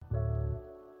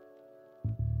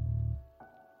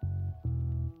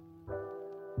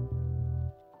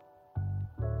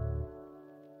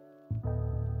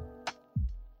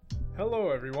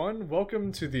Hello, everyone.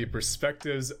 Welcome to the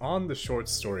Perspectives on the Short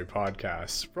Story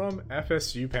podcast from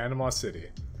FSU Panama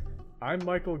City. I'm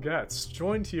Michael Getz,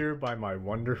 joined here by my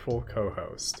wonderful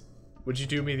co-host. Would you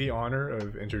do me the honor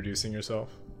of introducing yourself?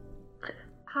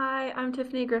 Hi, I'm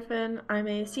Tiffany Griffin. I'm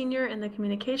a senior in the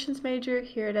communications major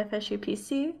here at FSU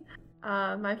PC.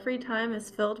 My free time is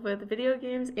filled with video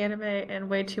games, anime, and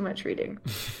way too much reading.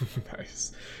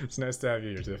 Nice. It's nice to have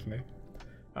you here, Tiffany.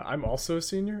 I'm also a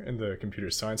senior in the computer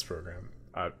science program.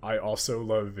 I also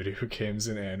love video games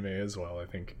and anime as well. I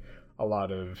think a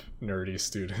lot of nerdy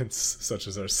students, such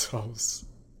as ourselves,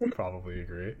 probably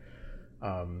agree.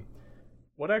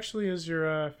 What actually is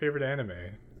your favorite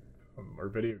anime or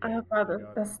video game? Oh,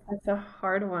 wow, that's a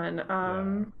hard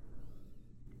one.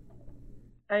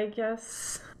 I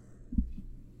guess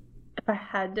if I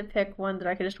had to pick one that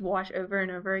I could just watch over and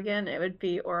over again, it would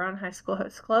be Ouran High School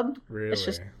Host Club. Really? It's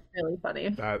just really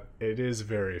funny. It is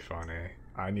very funny.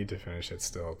 I need to finish it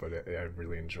still, but I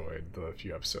really enjoyed the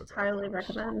few episodes. Highly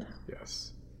recommend.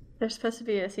 Yes. There's supposed to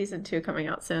be a season 2 coming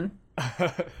out soon.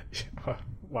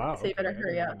 Wow. So you better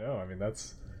hurry up. No, I mean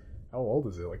that's how old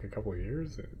is it? Like a couple of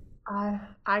years?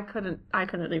 I couldn't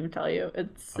even tell you.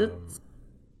 It's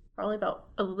probably about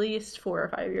at least 4 or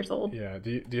 5 years old. Yeah.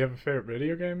 Do you have a favorite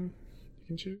video game you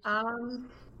can choose?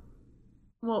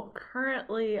 Well,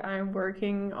 currently I'm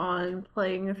working on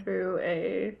playing through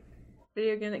a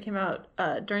video game that came out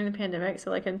during the pandemic, so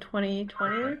like in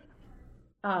 2020.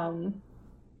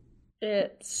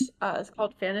 It's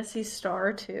called Phantasy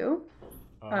Star 2.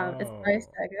 It's by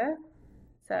Sega.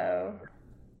 So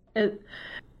it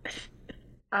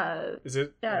is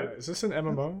it? Yeah. Is this an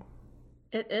MMO?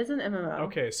 It is an MMO.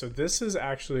 Okay, so this is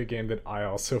actually a game that I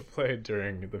also played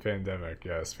during the pandemic.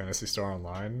 Yes, Phantasy Star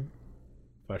Online.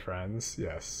 My friends,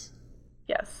 yes.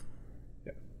 Yeah.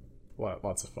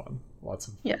 Lots of fun. Lots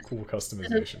of cool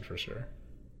customization for sure.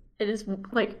 It is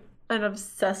like an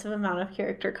obsessive amount of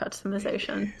character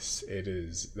customization. It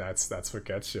is. That's what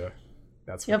gets you.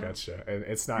 That's what gets you. And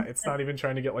it's not even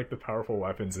trying to get like the powerful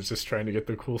weapons. It's just trying to get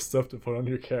the cool stuff to put on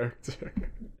your character.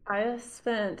 I have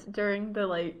spent during the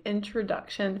like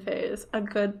introduction phase a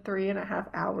good 3.5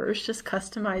 hours just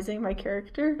customizing my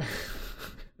character.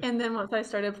 And then once I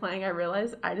started playing, I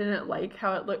realized I didn't like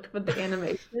how it looked with the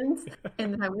animations,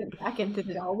 and then I went back and did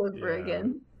it all over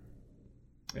again.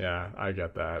 Yeah, I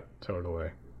get that totally.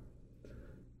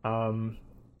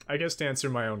 I guess to answer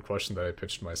my own question that I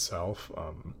pitched myself,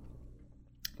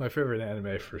 my favorite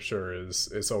anime for sure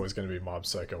it's always going to be Mob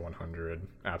Psycho 100.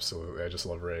 Absolutely, I just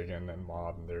love Reagan and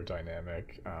Mob and their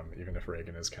dynamic. Even if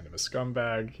Reagan is kind of a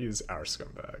scumbag, he's our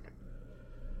scumbag.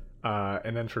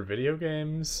 And then for video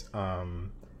games,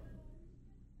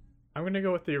 I'm gonna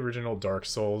go with the original Dark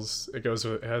Souls. It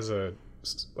has a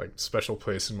like special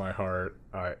place in my heart.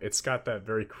 It's got that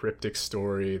very cryptic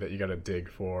story that you gotta dig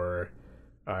for.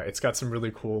 It's got some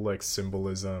really cool like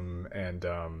symbolism, and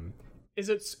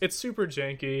it's super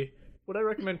janky. Would I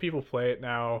recommend people play it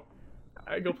now?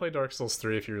 I go play Dark Souls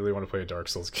 3 if you really want to play a Dark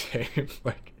Souls game.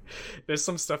 Like, there's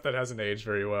some stuff that hasn't aged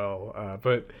very well,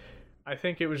 but I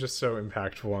think it was just so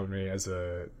impactful on me as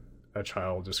a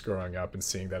child, just growing up and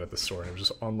seeing that at the store, and it was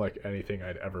just unlike anything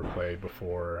I'd ever played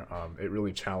before. It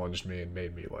really challenged me and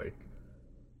made me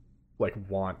like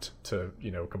want to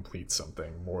complete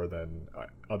something more than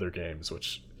other games,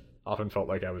 which often felt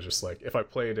like I was just like, if I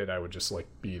played it I would just like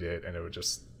beat it, and it would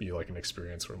just be like an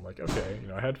experience where I'm like, okay,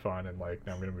 I had fun, and like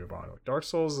now I'm gonna move on. Like, Dark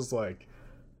Souls is like,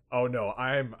 oh no,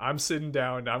 I'm sitting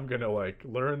down, I'm gonna like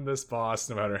learn this boss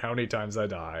no matter how many times I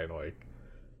die, and like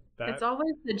it's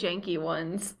always the janky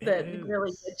ones that really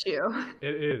get you.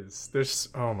 It is.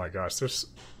 Oh my gosh,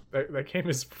 that game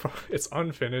is, it's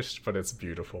unfinished, but it's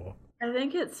beautiful. I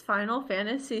think it's Final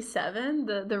Fantasy VII.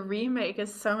 The remake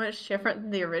is so much different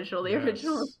than the original. The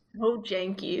original is so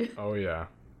janky. Oh yeah,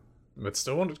 but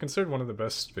still considered one of the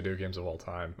best video games of all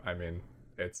time. I mean,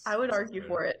 I would argue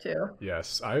for it too.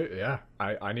 Yes,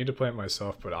 I need to play it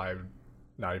myself, but I'm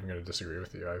not even going to disagree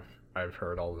with you. I've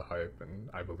heard all the hype and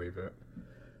I believe it.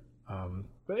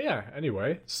 But yeah,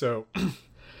 anyway, so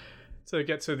to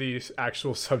get to the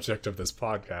actual subject of this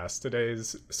podcast,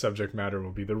 today's subject matter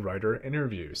will be the writer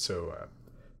interview. So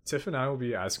Tiff and I will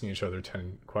be asking each other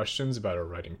 10 questions about our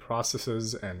writing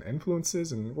processes and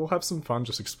influences, and we'll have some fun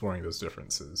just exploring those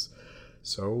differences.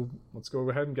 So let's go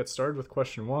ahead and get started with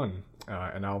question 1,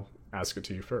 and I'll ask it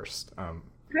to you first.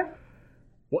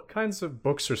 What kinds of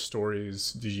books or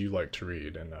stories do you like to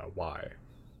read, and why?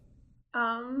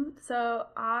 So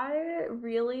I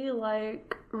really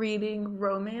like reading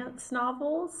romance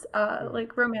novels,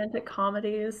 like romantic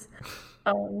comedies.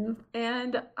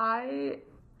 And I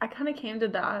kind of came to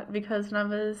that because when I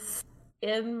was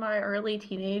in my early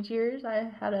teenage years,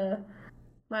 I had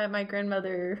my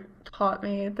grandmother taught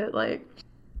me that like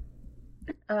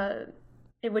uh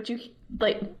what you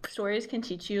like stories can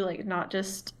teach you like not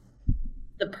just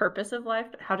the purpose of life,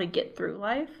 but how to get through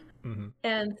life. Hmm.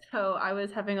 And so I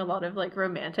was having a lot of like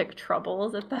romantic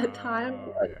troubles at that time,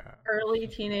 Oh like yeah. early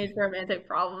teenage romantic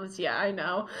problems. Yeah, I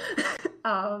know.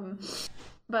 um,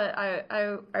 but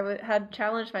had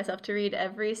challenged myself to read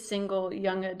every single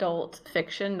young adult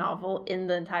fiction novel in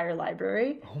the entire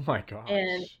library, Oh my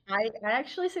and gosh. I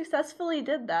actually successfully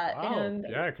did that. Wow.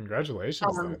 Yeah,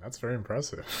 congratulations Um, then. That's very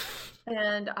impressive.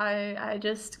 and I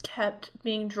just kept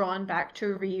being drawn back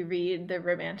to reread the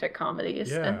romantic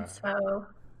comedies, and Yeah. so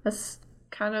that's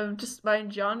kind of just my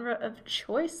genre of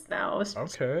choice now. Is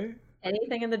just Okay.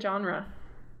 anything in the genre.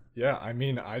 Yeah, I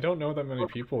mean, I don't know that many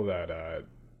people that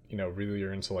really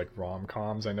are into like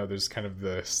rom-coms. I know there's kind of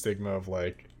the stigma of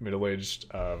like middle-aged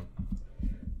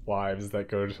wives that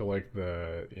go to like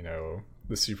the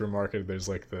supermarket. There's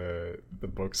like the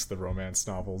books, the romance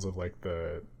novels of like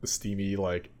the steamy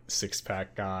like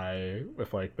six-pack guy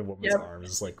with like the woman's Yep.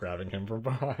 arms like grabbing him from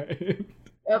behind.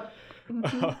 Yep. Hmm.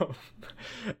 um,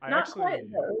 I Not quite actually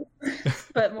those,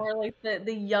 but more like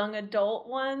the young adult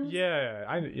ones.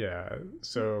 yeah.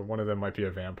 So one of them might be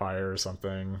a vampire or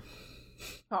something.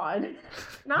 God,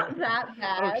 not that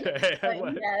bad, Okay.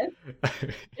 but yes,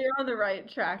 you're on the right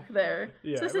track there. So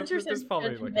Yeah, since you're so there's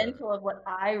probably like a. judgmental of what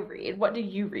I read, what do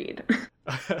you read?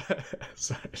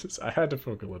 Sorry, I had to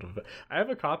poke a little bit. I have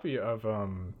a copy of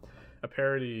a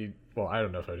parody. Well, I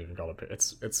don't know if I'd even call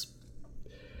it.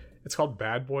 It's called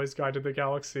Bad Boys Guide to the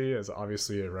Galaxy, as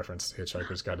obviously a reference to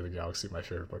Hitchhiker's Guide to the Galaxy, my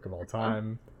favorite book of all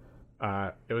time.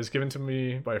 It was given to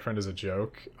me by a friend as a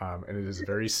joke, and it is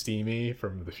very steamy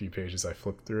from the few pages I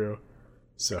flipped through.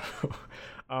 So,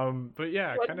 but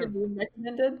yeah, What kind of. Raneem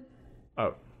recommended?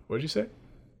 Oh, what did you say?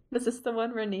 Was this the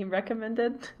one Raneem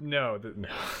recommended? No, no,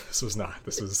 this was not.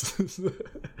 This was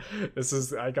this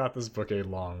is. I got this book a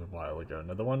long while ago.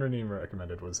 No, the one Raneem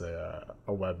recommended was a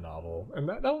web novel, and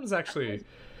that one is actually.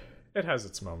 It has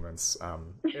its moments.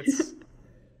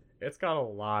 It's got a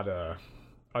lot of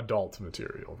adult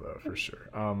material though, for sure.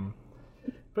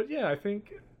 But yeah, I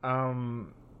think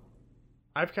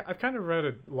I've kind of read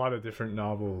a lot of different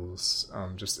novels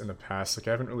just in the past. Like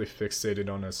I haven't really fixated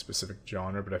on a specific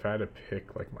genre, but if I had to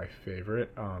pick like my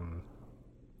favorite,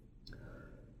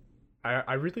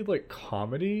 I really like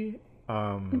comedy.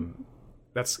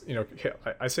 That's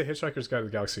I say Hitchhiker's Guide to the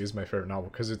Galaxy is my favorite novel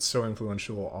because it's so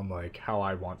influential on like how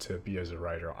I want to be as a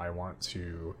writer. I want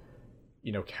to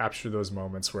capture those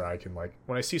moments where I can like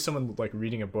when I see someone like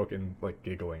reading a book and like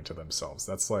giggling to themselves.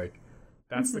 That's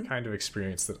the kind of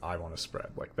experience that I want to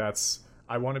spread. Like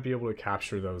I want to be able to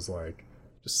capture those like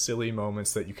just silly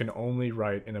moments that you can only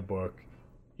write in a book,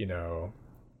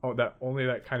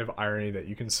 that kind of irony that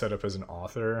you can set up as an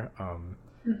author.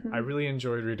 I really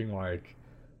enjoyed reading like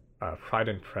Pride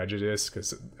and Prejudice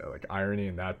because like irony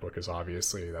in that book is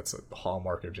obviously that's a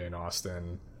hallmark of Jane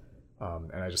Austen.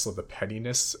 And I just love the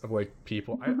pettiness of like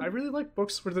people. I really like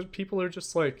books where the people are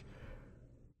just like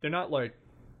they're not like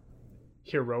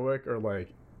heroic or like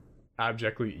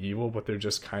abjectly evil, but they're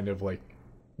just kind of like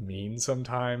mean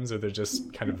sometimes, or they're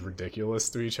just kind of ridiculous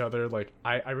to each other. Like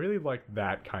I really like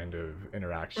that kind of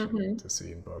interaction to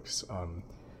see in books.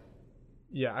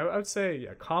 Yeah, I would say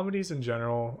comedies in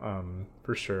general,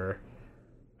 for sure,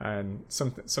 and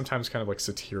sometimes kind of like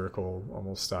satirical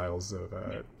almost styles of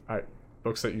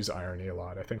books that use irony a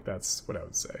lot. I think that's what I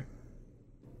would say.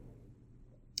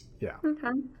 Yeah. Okay.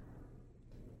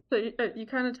 So you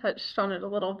kind of touched on it a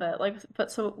little bit, like, but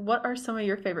so what are some of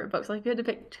your favorite books? Like, if you had to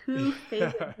pick two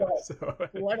favorite books,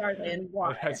 what are they and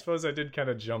why? I suppose I did kind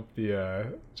of jump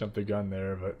the gun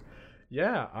there, but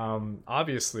yeah,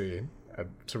 obviously,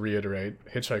 to reiterate,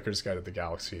 Hitchhiker's Guide to the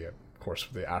Galaxy, of course,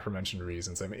 for the aforementioned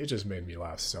reasons. I mean, it just made me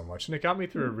laugh so much, and it got me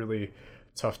through a really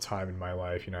tough time in my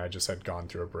life. I just had gone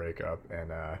through a breakup,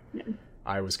 and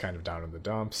I was kind of down in the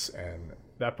dumps, and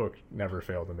that book never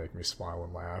failed to make me smile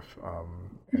and laugh.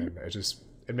 And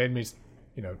it made me,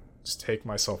 just take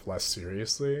myself less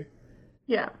seriously.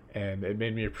 Yeah. And it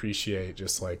made me appreciate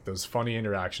just like those funny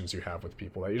interactions you have with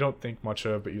people that you don't think much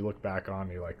of, but you look back on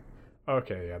and you're like,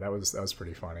 okay, yeah, that was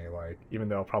pretty funny. Like, even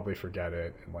though I'll probably forget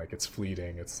it and like it's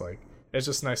fleeting, it's like it's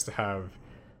just nice to have.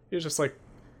 It's just like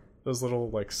those little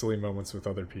like silly moments with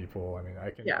other people. I mean, I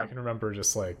can remember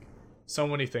just like so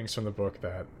many things from the book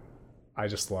that I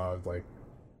just loved. Like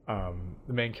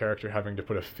the main character having to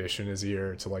put a fish in his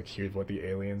ear to like hear what the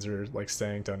aliens are like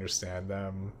saying to understand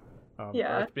them.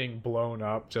 Earth being blown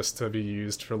up just to be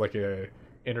used for like a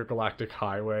intergalactic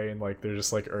highway, and like they're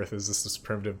just like Earth is just this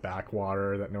primitive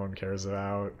backwater that no one cares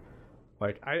about.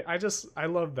 Like I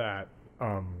love that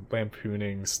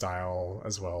lampooning style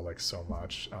as well, like so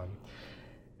much.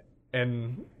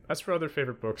 And as for other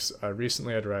favorite books,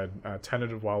 recently I'd read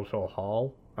Tenet of Wildfell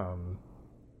Hall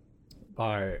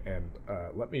by, and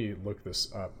let me look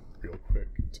this up real quick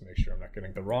to make sure I'm not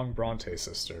getting the wrong Bronte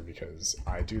sister, because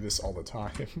I do this all the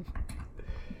time.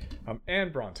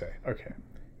 Anne Bronte. Okay,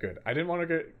 good. I didn't want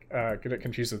to get it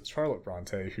confused with Charlotte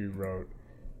Bronte, who wrote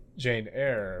Jane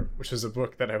Eyre, which is a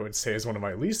book that I would say is one of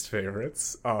my least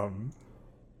favorites,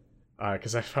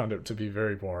 because I found it to be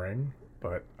very boring.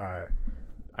 But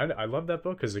I love that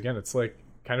book because, again, it's like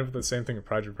kind of the same thing with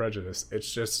Pride and Prejudice.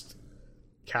 It's just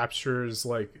captures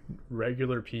like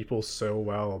regular people so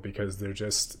well, because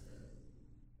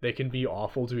they can be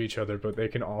awful to each other, but they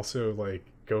can also like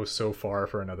go so far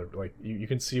for another, like you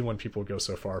can see when people go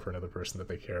so far for another person that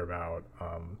they care about,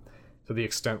 to the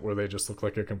extent where they just look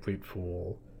like a complete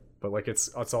fool. But like it's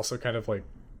also kind of like,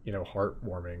 you know,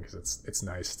 heartwarming, because it's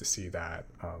nice to see that.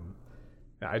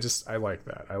 I like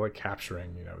that. I like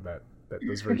capturing, you know, that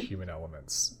those very human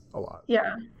elements a lot.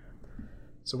 Yeah.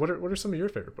 So what are some of your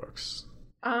favorite books?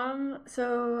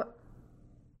 So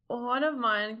one of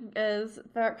mine is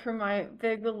back from my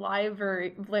big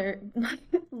library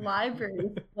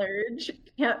splurge.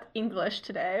 Can't English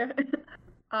today.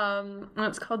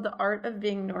 It's called The Art of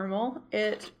Being Normal.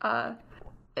 It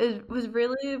was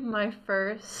really my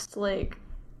first like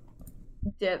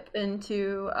dip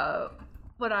into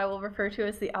what I will refer to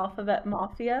as the alphabet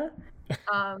mafia.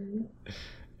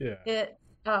 Yeah. It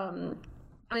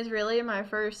was really my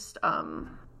first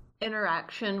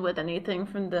interaction with anything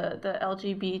from the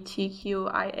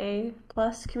LGBTQIA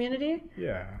plus community.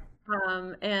 Yeah.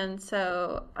 And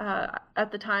so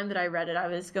at the time that I read it, I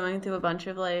was going through a bunch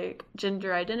of like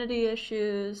gender identity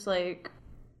issues, like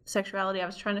sexuality. I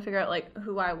was trying to figure out like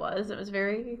who I was. It was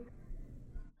very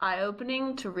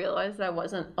eye-opening to realize that I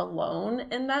wasn't alone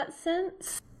in that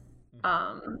sense.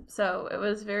 So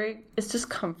it's just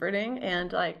comforting,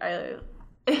 and like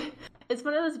it's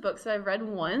one of those books that I've read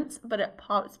once, but it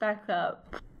pops back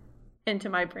up into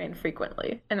my brain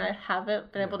frequently, and I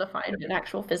haven't been able to find an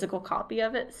actual physical copy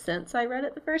of it since I read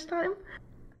it the first time.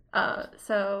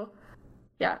 So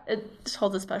yeah, it just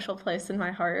holds a special place in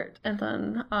my heart. And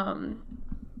then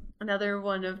another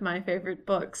one of my favorite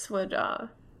books would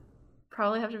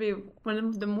probably have to be one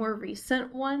of the more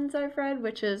recent ones I've read,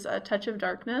 which is A Touch of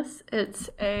Darkness. It's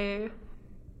a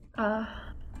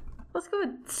let's go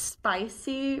with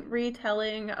spicy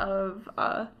retelling of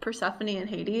Persephone and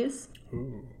Hades.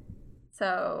 Ooh.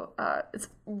 So it's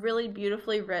really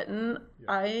beautifully written.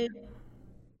 Yeah.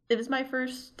 It was my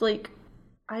first, like,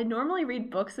 I normally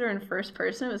read books that are in first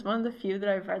person. It was one of the few that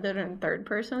I've read that are in third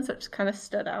person, so it just kind of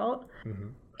stood out. Mm-hmm.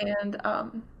 And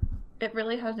it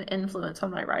really had an influence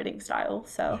on my writing style,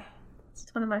 so it's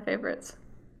one of my favorites.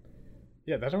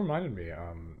 Yeah, that reminded me.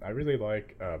 I really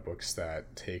like books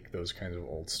that take those kinds of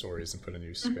old stories and put a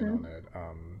new spin on it.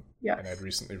 Yes. And I'd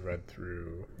recently read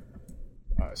through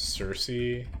Circe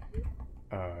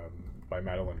by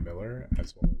Madeline Miller,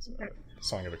 as well as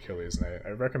Song of Achilles, and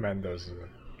I recommend those as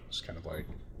just kind of like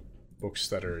books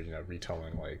that are, you know,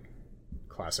 retelling like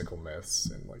classical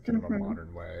myths in like kind of a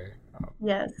modern way.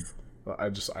 Yes. I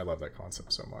love that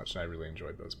concept so much, and I really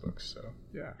enjoyed those books. So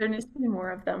yeah, there needs to be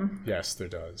more of them. Yes, there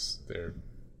does.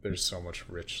 There's so much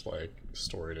rich like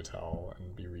story to tell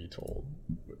and be retold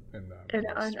in that. And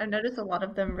I noticed a lot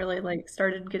of them really like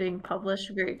started getting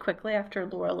published very quickly after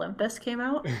Lore Olympus came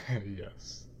out.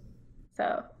 Yes.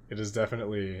 So it is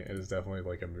definitely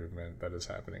like a movement that is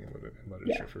happening in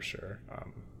literature for sure.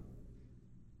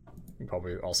 You can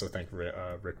probably also thank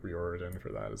Rick Riordan for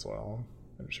that as well.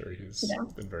 I'm sure he's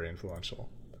been very influential.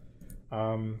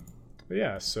 But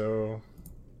yeah, so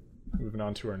moving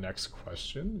on to our next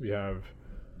question, we have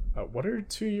what are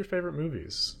two of your favorite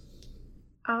movies?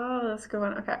 Oh, that's a good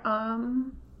one. Okay.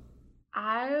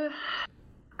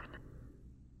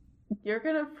 You're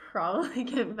gonna probably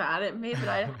get mad at me, but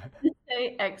I have to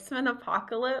say X-Men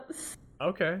Apocalypse.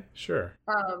 Okay, sure.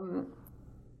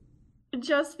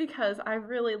 Just because I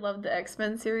really love the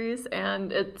X-Men series,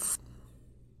 and it's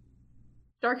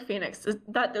Dark Phoenix.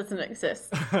 That doesn't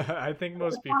exist. I think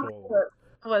most people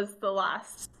was the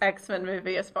last X-Men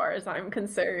movie as far as I'm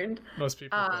concerned. Most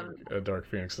people think Dark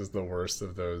Phoenix is the worst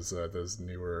of those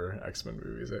newer X-Men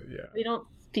movies. Yeah. We don't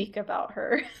speak about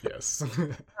her. Yes.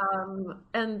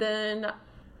 And then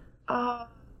I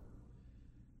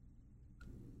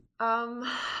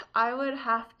would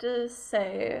have to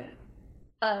say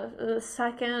the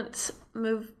second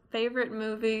favorite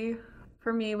movie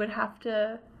for me would have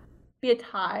to be a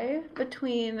tie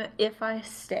between If I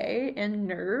Stay and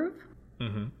Nerve.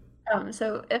 Mm-hmm.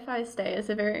 So If I Stay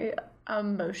is a very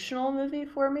emotional movie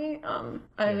for me.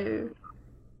 Yeah.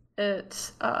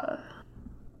 It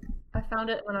I found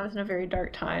it when I was in a very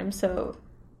dark time, so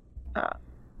uh,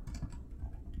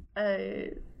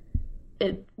 I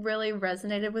it really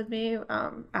resonated with me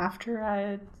after I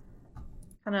had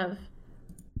kind of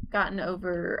gotten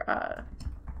over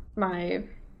my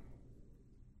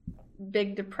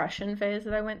big depression phase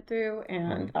that I went through,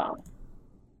 and Mhm.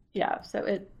 yeah, so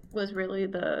it was really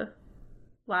the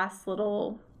last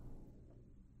little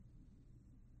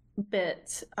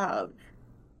bit of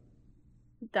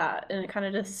that, and it kind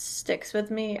of just sticks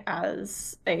with me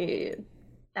as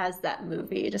that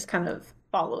movie, just kind of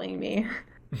following me,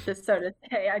 just so to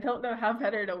say. I don't know how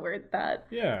better to word that.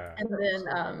 Yeah, And then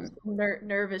absolutely.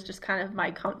 Nerve is just kind of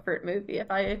my comfort movie.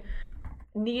 If I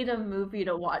need a movie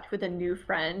to watch with a new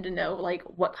friend to know like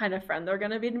what kind of friend they're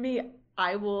gonna be to me,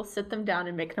 I will sit them down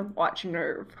and make them watch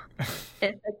Nerve.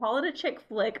 If they call it a chick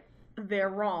flick, they're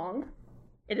wrong.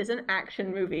 It is an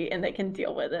action movie and they can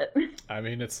deal with it. I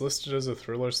mean, it's listed as a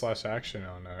thriller slash action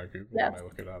on Google when I Yes.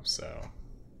 look it up, so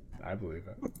I believe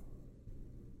it.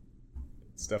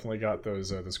 It's definitely got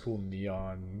those cool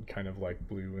neon kind of like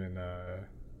blue and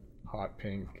hot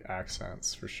pink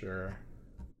accents for sure.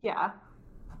 Yeah.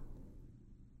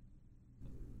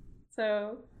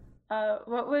 So,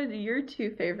 what would your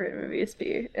two favorite movies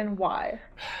be and why?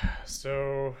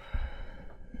 So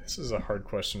this is a hard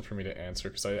question for me to answer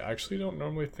because I actually don't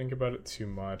normally think about it too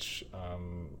much.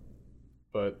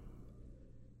 But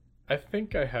I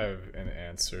think I have an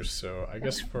answer. So I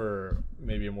guess for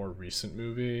maybe a more recent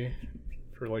movie,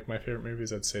 for like my favorite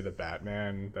movies, I'd say the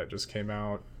Batman that just came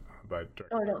out by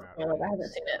Oh, directed by don't Matt spoil it. I haven't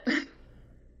Reeves. seen it.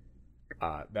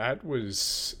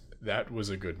 That was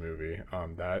a good movie.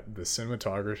 That the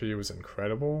cinematography was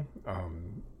incredible.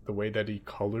 The way that he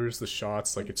colors the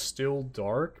shots, like it's still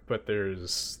dark, but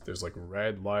there's like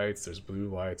red lights, there's blue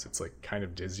lights. It's like kind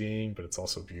of dizzying, but it's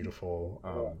also beautiful.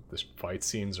 The fight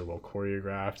scenes are well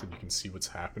choreographed, and you can see what's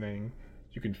happening.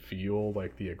 You can feel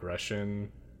like the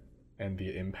aggression and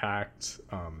the impact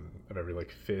of every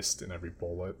like fist and every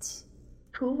bullet.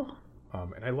 Cool.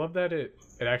 And I love that it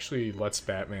actually lets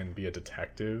Batman be a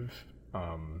detective,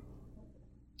 um,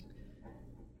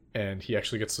 and he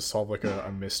actually gets to solve like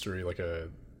a mystery, like a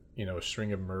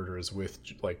string of murders with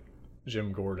like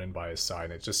Jim Gordon by his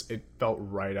side. And it felt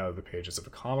right out of the pages of a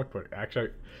comic book.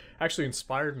 Actually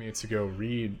inspired me to go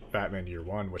read Batman Year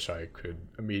One, which I could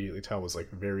immediately tell was like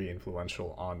very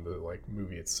influential on the like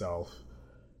movie itself.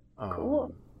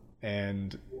 Cool. Um,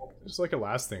 and just like a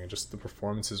last thing, just the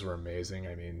performances were amazing.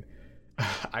 I mean,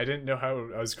 I didn't know how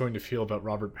I was going to feel about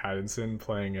Robert Pattinson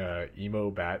playing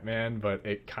emo Batman, but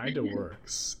it kind of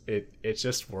works. It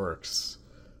just works,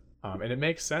 and it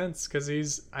makes sense because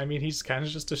he's kind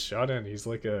of just a shut-in. He's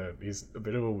a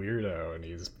bit of a weirdo, and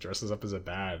he's dresses up as a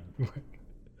bat.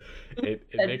 It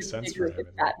That'd makes be sense big for with him.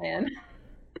 And Batman.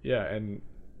 yeah, and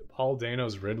Paul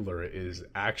Dano's Riddler is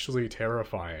actually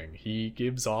terrifying. He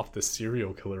gives off the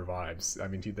serial killer vibes. I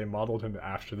mean, they modeled him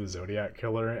after the Zodiac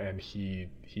killer, and he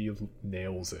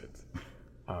nails it.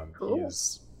 He Cool.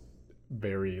 is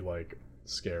very like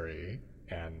scary,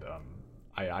 and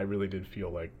I really did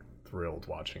feel like thrilled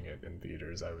watching it in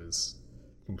theaters. I was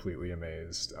completely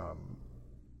amazed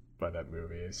by that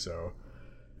movie. So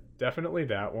definitely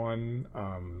that one.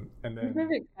 And I'm then kind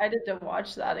of excited to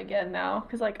watch that again now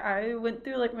because like I went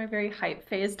through like my very hype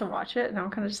phase to watch it, and now I'm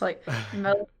kind of just like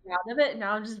melting out of it. And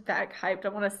now I'm just back hyped. I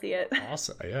want to see it.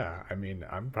 awesome. Yeah, I mean,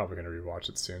 I'm probably gonna rewatch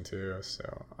it soon too.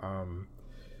 So,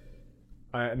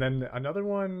 and then another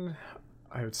one,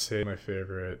 I would say my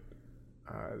favorite,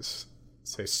 is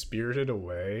say Spirited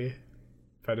Away.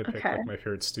 If I had to pick Okay. like my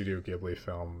favorite Studio Ghibli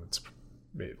film, it's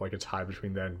like a tie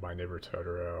between that and My Neighbor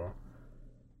Totoro.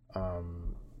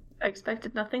 Um, I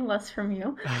expected nothing less from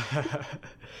you.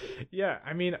 yeah,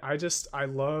 I mean, I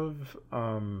love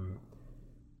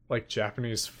like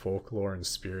Japanese folklore and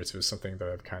spirits. It was something that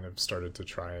I've kind of started to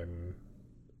try and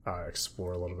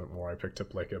explore a little bit more. I picked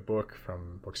up like a book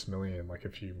from Books A Million like a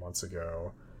few months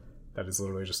ago that is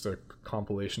literally just a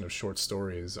compilation of short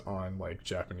stories on like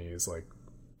Japanese like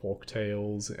folk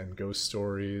tales and ghost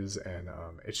stories, and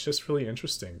it's just really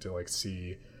interesting to like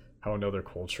see how another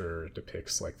culture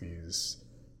depicts like these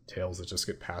tales that just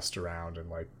get passed around and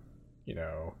like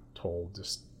told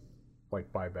just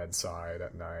like by bedside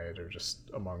at night or just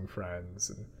among friends.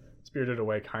 And Spirited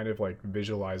Away kind of like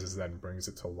visualizes that and brings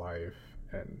it to life.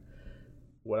 And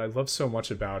what I love so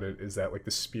much about it is that like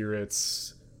the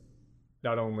spirits,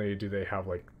 not only do they have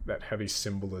like that heavy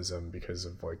symbolism because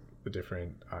of like the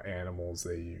different animals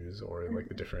they use or like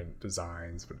the different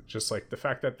designs, but just like the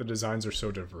fact that the designs are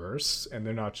so diverse and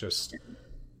they're not just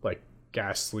like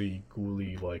ghastly,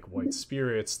 ghouly, like white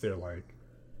spirits. They're like,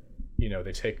 you know,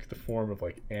 they take the form of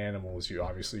like animals. You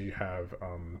have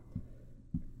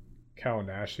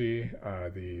Kawanashi,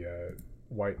 the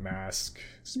white mask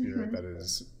spirit that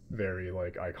is very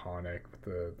like iconic, with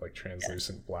the like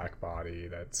translucent black body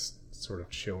that's sort of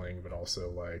chilling but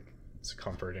also like it's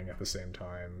comforting at the same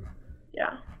time.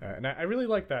 And I really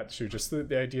like that too, just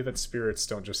the idea that spirits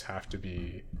don't just have to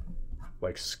be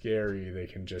like scary. They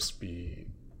can just be,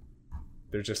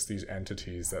 they're just these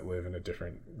entities that live in a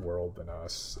different world than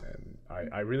us. And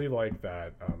I really like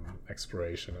that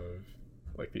exploration of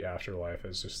like the afterlife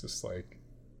as just this like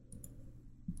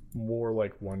more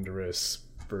like wondrous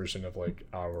version of like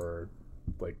our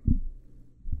like,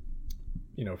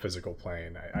 you know, physical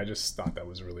plane. I just thought that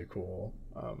was really cool.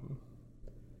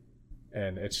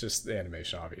 And it's just, the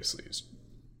animation obviously is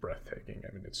breathtaking.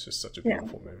 I mean, it's just such a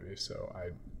beautiful movie. So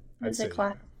I'd say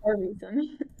class for a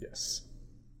reason. Yes.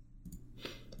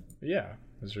 Yeah,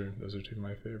 those are two of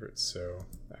my favorites. So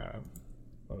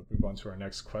I'll move on to our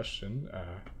next question.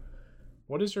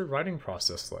 What is your writing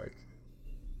process like?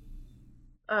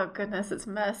 Oh goodness, it's a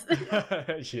mess.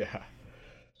 Yeah.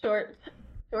 Short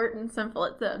and simple.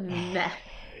 It's a mess.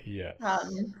 Yes.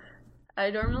 I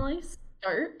normally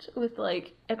start with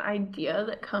like an idea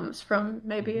that comes from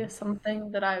maybe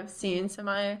something that I've seen. So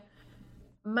my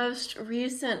most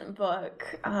recent book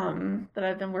that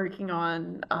I've been working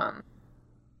on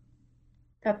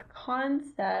got the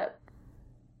concept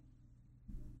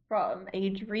from a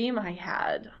dream I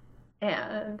had,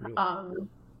 and Really?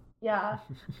 yeah.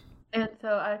 And so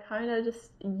I kind of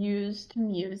just used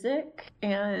music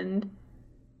and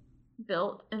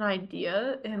built an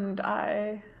idea, and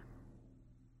I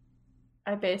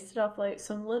based it off like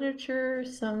some literature,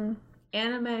 some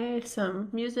anime, some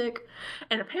music,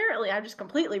 and apparently I just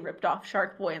completely ripped off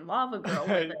Shark Boy and Lava Girl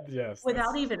with it. Yes,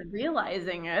 without even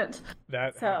realizing it.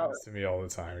 That happens to me all the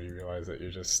time. You realize that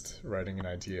you're just writing an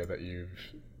idea that you've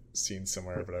seen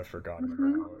somewhere but I've forgotten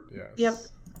about. Yes. Yep.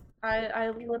 I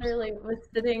literally was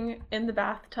sitting in the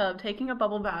bathtub taking a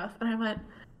bubble bath, and I went,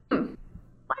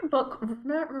 my book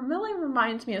really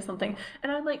reminds me of something.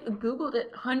 And I like Googled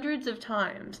it hundreds of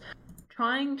times,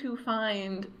 trying to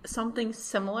find something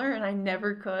similar, and I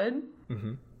never could.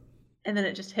 And then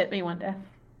it just hit me one day.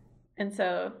 And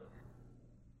so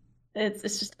it's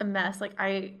just a mess. Like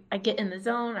I get in the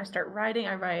zone, I start writing,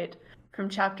 I write from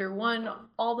chapter 1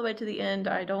 all the way to the end.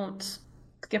 I don't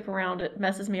skip around. It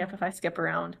messes me up if I skip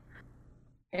around.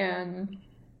 And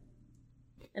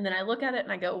then I look at it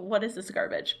and I go, what is this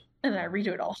garbage? And then I redo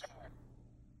it all.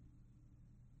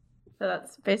 So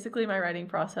that's basically my writing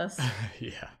process.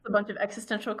 Yeah. A bunch of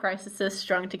existential crises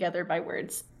strung together by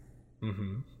words.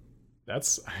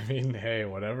 That's, I mean, hey,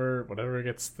 whatever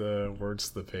gets the words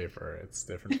to the paper, it's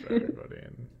different for everybody.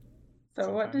 And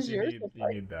so what does yours look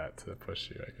like? You need that to push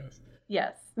you, I guess.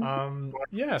 Yes.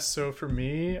 Yeah, so for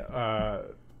me, I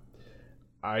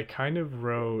kind of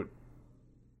wrote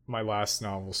my last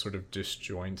novel sort of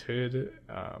disjointed,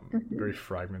 very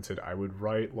fragmented. I would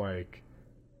write like,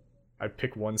 I'd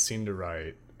pick one scene to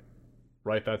write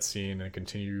that scene and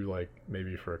continue like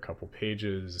maybe for a couple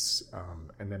pages,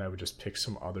 and then I would just pick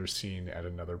some other scene at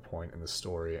another point in the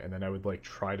story, and then I would like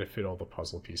try to fit all the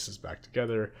puzzle pieces back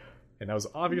together. And that was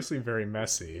obviously very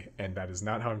messy, and that is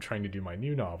not how I'm trying to do my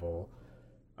new novel.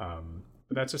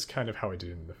 But that's just kind of how I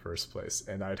did it in the first place.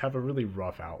 And I'd have a really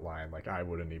rough outline. Like I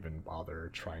wouldn't even bother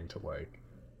trying to like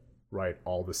write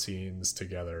all the scenes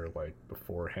together like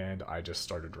beforehand. I just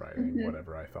started writing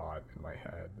whatever I thought in my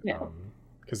head.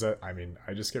 Because I mean,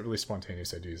 I just get really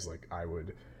spontaneous ideas. Like I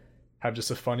would have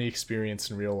just a funny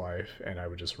experience in real life, and I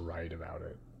would just write about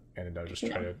it, and I would just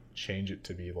try to change it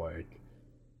to be like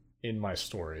in my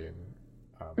story.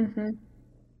 And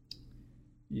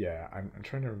yeah, I'm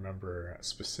trying to remember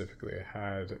specifically. I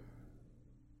had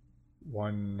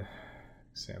one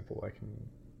example I can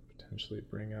potentially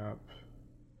bring up.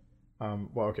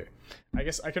 Well, okay. I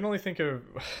guess I can only think of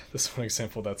this one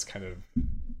example that's kind of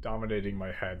dominating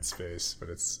my headspace, but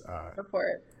it's Go for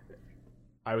it.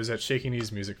 I was at Shaky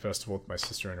Knees Music Festival with my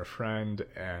sister and a friend,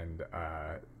 and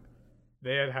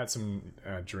they had some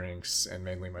drinks, and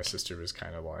mainly my sister was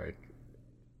kind of like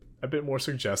a bit more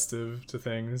suggestive to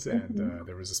things, and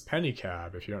there was this penny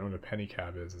cab. If you don't know what a penny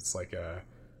cab is, it's like a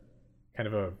kind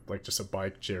of a like just a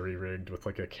bike jerry-rigged with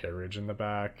like a carriage in the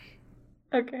back.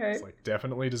 Okay. It's like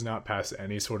definitely does not pass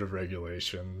any sort of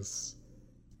regulations.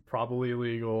 Probably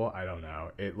illegal. I don't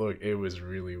know. It was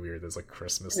really weird. There's like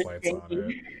Christmas lights on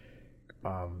it.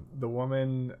 The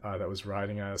woman that was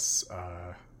riding us,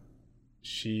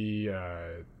 she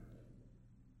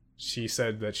she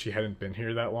said that she hadn't been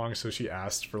here that long, so she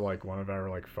asked for like one of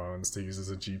our like phones to use as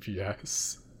a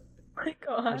GPS. Oh my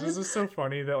god. Which is just so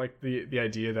funny that like the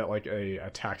idea that like a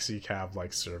taxi cab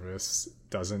like service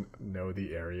doesn't know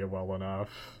the area well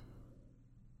enough.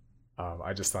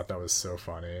 I just thought that was so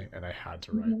funny, and I had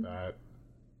to write that.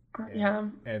 Yeah.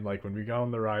 And like when we got on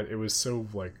the ride, it was so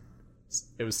like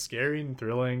it was scary and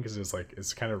thrilling because it was like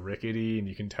it's kind of rickety, and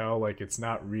you can tell like it's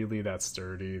not really that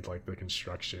sturdy, like the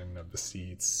construction of the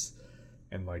seats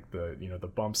and like the the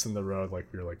bumps in the road. Like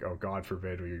we were like, oh god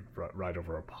forbid we ride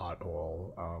over a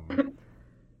pothole.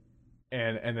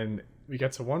 And then we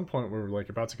get to one point where we're like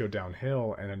about to go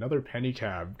downhill, and another penny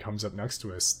cab comes up next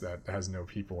to us that has no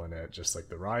people in it, just like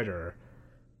the rider.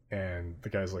 And the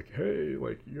guy's like, hey,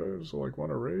 like, you guys like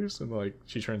want to race? And like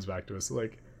she turns back to us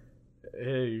like,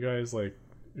 hey, you guys like,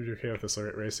 you're okay with this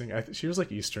racing? She was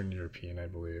like Eastern European, I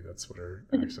believe. That's what her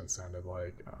accent sounded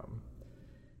like.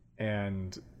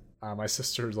 And my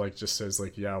sister like just says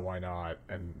like, yeah, why not?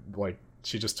 And like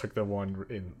she just took the one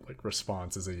in like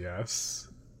response as a yes.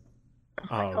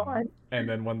 Oh my God. And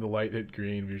then when the light hit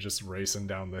green, we were just racing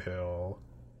down the hill,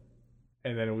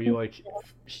 and then we like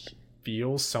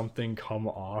feel something come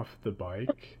off the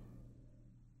bike,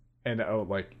 and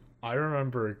like I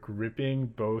remember gripping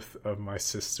both of my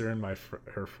sister and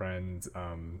her friend's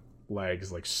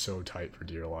legs like so tight for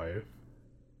dear life,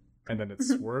 and then it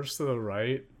swerves to the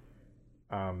right,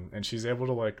 and she's able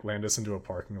to like land us into a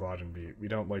parking lot, and we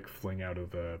don't like fling out of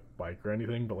the bike or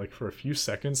anything, but like for a few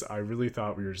seconds I really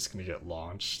thought we were just gonna get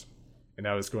launched, and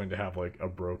I was going to have like a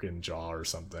broken jaw or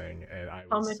something, and I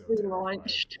was so terrified.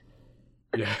 Launched.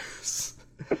 Yes.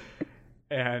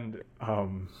 And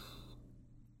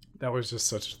that was just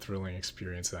such a thrilling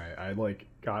experience. And I like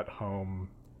got home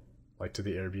like to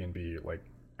the Airbnb like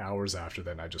hours after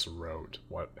that, and I just wrote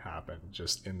what happened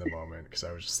just in the moment, because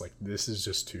I was just like, this is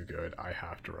just too good, I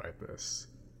have to write this.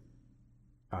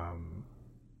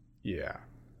 Yeah,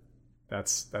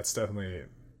 that's definitely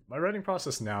my writing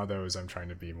process now, though, is I'm trying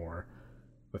to be more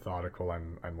methodical.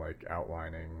 I'm like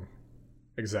outlining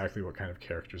exactly what kind of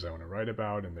characters I want to write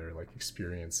about and their like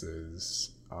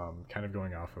experiences, kind of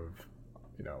going off of,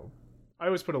 I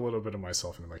always put a little bit of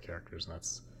myself into my characters, and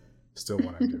that's still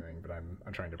what I'm doing, but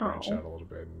I'm trying to branch out a little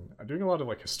bit, and I'm doing a lot of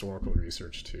like historical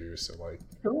research too. So like,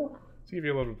 cool. To give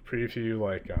you a little preview,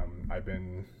 like I've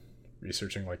been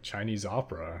researching like Chinese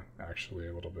opera actually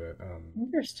a little bit.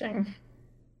 Interesting.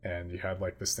 And you had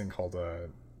like this thing called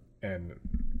and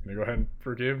I'm gonna go ahead and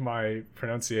forgive my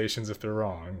pronunciations if they're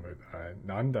wrong, but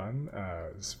nandan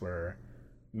is where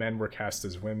men were cast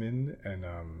as women, and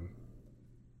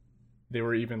they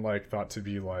were even like thought to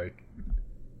be like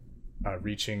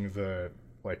reaching the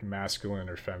like masculine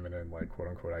or feminine like quote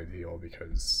unquote ideal,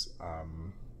 because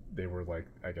they were like,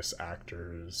 I guess,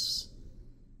 actors,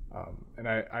 and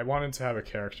I wanted to have a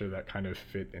character that kind of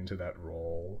fit into that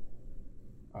role,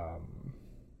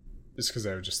 just because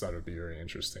I just thought it would be very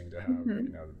interesting to have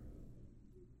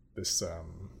this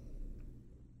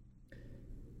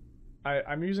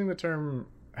I'm using the term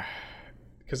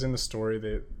because in the story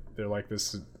they're like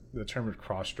this, the term of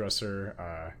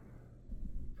cross-dresser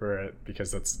for it,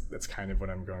 because that's kind of what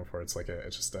I'm going for. It's like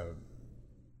it's just a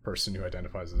person who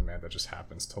identifies as a man that just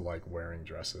happens to like wearing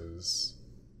dresses,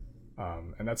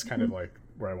 and that's kind of like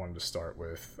where I wanted to start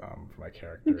with for my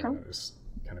character, and then just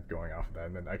kind of going off of that,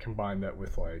 and then I combine that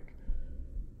with like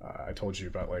I told you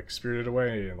about like Spirited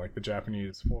Away and like the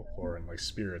Japanese folklore and like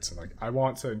spirits, and like I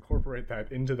want to incorporate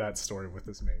that into that story with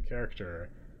this main character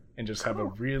and just have a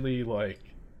really like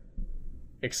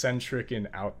eccentric and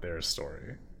out there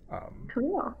story.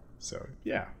 Cool. So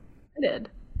yeah, I did.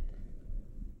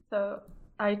 So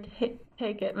I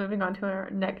take it, moving on to our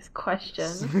next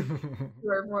question.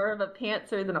 You're more of a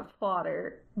pantser than a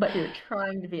plotter, but you're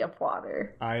trying to be a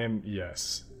plotter. I am,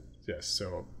 yes.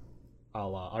 So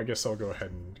I guess I'll go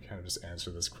ahead and kind of just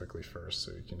answer this quickly first,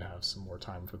 so you can have some more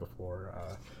time for the floor.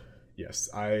 Yes,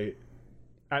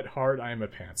 at heart I am a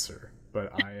pantser,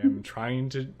 but I am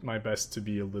trying my best to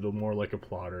be a little more like a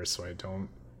plotter, so I don't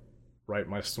write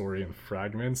my story in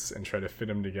fragments and try to fit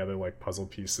them together like puzzle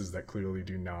pieces that clearly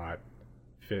do not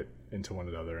fit into one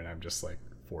another, and I'm just like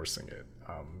forcing it,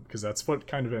 because that's what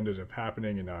kind of ended up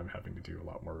happening, and now I'm having to do a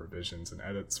lot more revisions and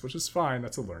edits, which is fine.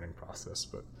 That's a learning process,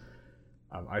 but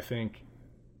I think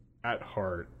at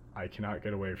heart I cannot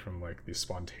get away from like the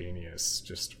spontaneous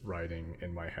just writing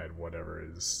in my head whatever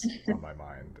is on my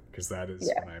mind, because that is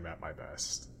when I'm at my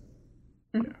best.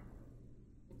 Yeah.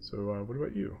 So what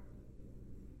about you?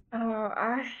 Oh,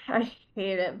 I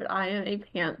hate it, but I am a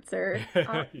pantser.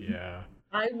 Yeah.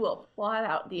 I will plot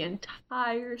out the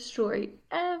entire story,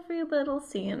 every little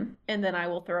scene, and then I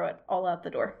will throw it all out the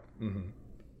door.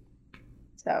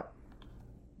 So,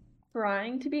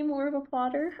 trying to be more of a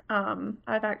plotter.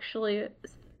 I've actually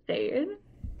stayed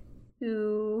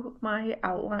to my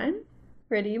outline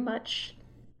pretty much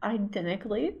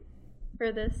identically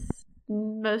for this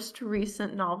most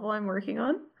recent novel I'm working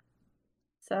on.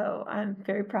 So I'm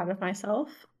very proud of myself.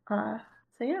 So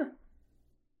yeah.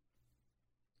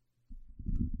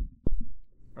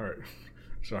 All right.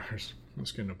 Sorry, I'm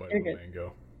just getting a bite You're of a good.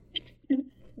 mango.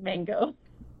 Mango.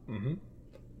 Mm-hmm.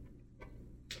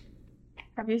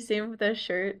 Have you seen the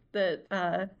shirt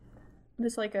that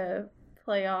this like a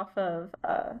play off of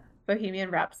Bohemian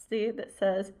Rhapsody that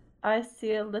says, I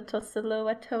see a little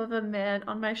silhouette of a man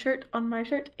on my shirt,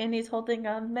 and he's holding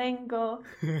a mango.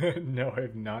 No,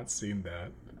 I've not seen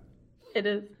that. It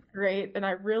is great, and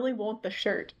I really want the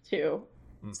shirt too.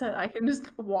 Mm. So I can just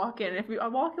walk in. I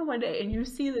walk in one day and you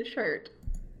see the shirt,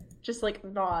 just like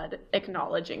nod,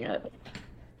 acknowledging it.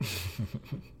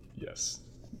 Yes.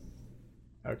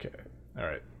 Okay. All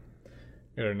right.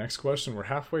 Got our next question. We're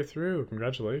halfway through.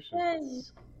 Congratulations.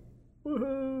 Yay.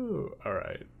 Woohoo! All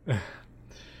right.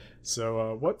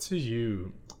 So, what to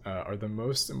you are the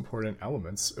most important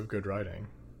elements of good writing?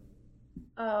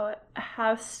 Oh, it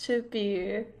has to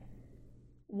be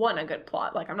one, a good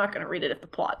plot. Like I'm not gonna read it if the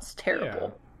plot's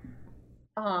terrible.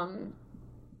 Um,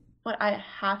 but I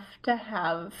have to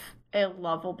have a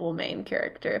lovable main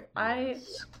character. If I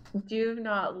Yes. do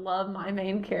not love my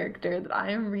main character that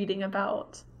I am reading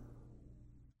about,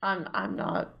 I'm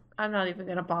not even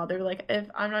gonna bother. Like if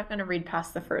I'm not gonna read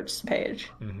past the first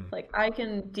page. Mm-hmm. Like I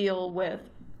can deal with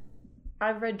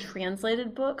I've read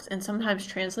translated books, and sometimes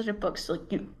translated books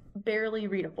like you barely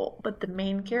readable, but the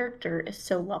main character is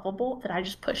so lovable that I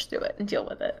just push through it and deal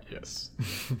with it. Yes.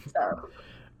 So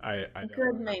I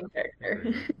good main character.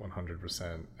 agree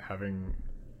 100%. Having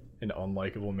an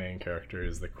unlikable main character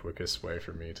is the quickest way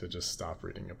for me to just stop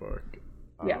reading a book.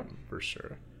 Yeah. For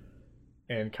sure.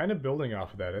 And kind of building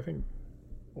off of that, I think,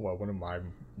 well, one of my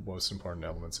most important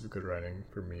elements of good writing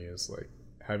for me is like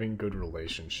having good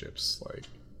relationships, like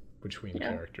between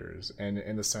characters, and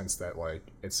in the sense that like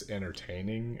it's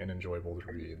entertaining and enjoyable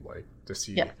to read, like to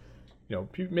see, you know,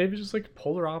 maybe just like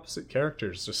polar opposite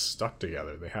characters just stuck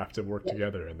together. They have to work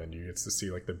together, and then you get to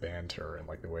see like the banter and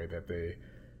like the way that they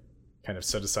kind of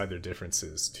set aside their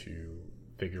differences to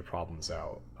figure problems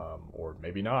out, or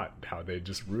maybe not, how they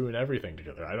just ruin everything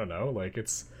together. I don't know. Like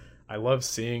I love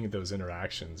seeing those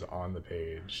interactions on the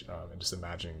page, and just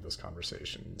imagining those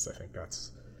conversations. I think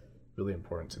that's really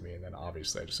important to me. And then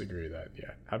obviously I just agree that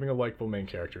having a likable main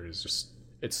character is just,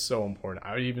 it's so important.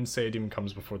 I would even say it even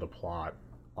comes before the plot,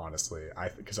 honestly.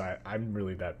 Because I'm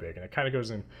really that big, and it kind of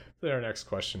goes into our next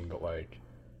question, but like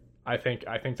I think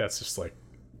that's just like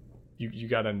you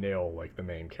gotta nail like the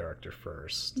main character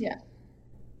first. Yeah.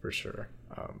 For sure.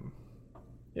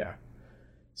 Yeah.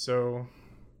 So,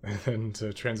 and then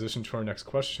to transition to our next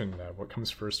question, what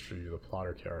comes first for you, the plot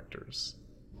or characters?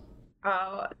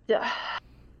 Oh,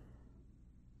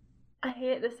 I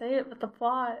hate to say it, but the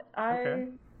plot. Okay.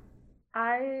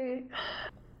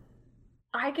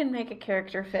 I can make a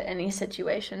character fit any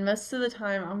situation. Most of the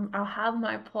time, I'll have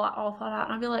my plot all thought out,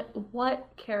 and I'll be like, what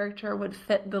character would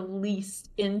fit the least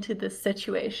into this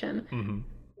situation? Mm-hmm.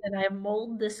 And I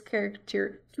mold this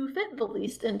character to fit the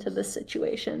least into this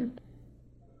situation.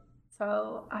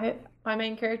 So my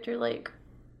main character, like,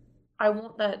 I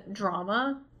want that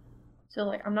drama. So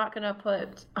like, I'm not gonna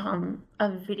put a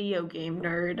video game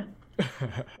nerd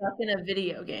stuck in a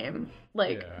video game.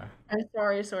 Like, I'm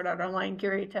sorry, Sword Art Online,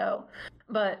 Kirito,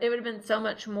 but it would have been so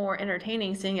much more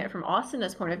entertaining seeing it from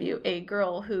Asana's point of view, a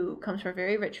girl who comes from a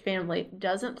very rich family,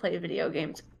 doesn't play video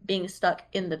games, being stuck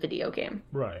in the video game.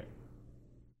 Right.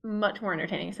 Much more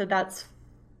entertaining. So that's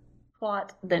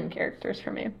plot than characters for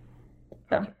me.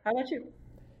 So, how about you?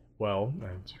 Well,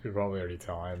 as you could probably already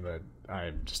tell,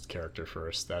 I'm just character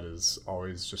first. That is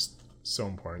always just so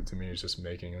important to me, is just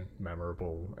making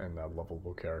memorable and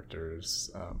lovable characters.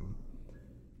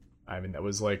 I mean, that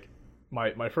was like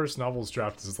my first novel's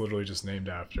draft is literally just named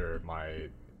after my,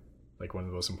 like, one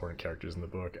of the most important characters in the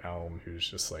book, Elm, who's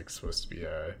just like supposed to be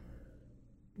a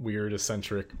weird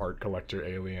eccentric art collector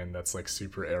alien that's like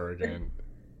super arrogant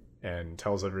and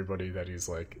tells everybody that he's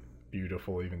like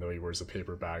beautiful even though he wears a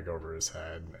paper bag over his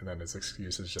head, and then his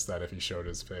excuse is just that if he showed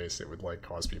his face it would like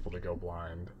cause people to go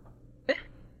blind.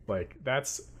 Like,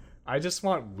 I just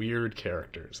want weird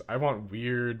characters. I want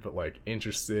weird but like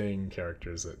interesting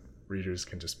characters that readers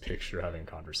can just picture having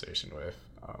conversation with,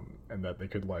 and that they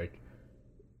could like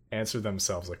answer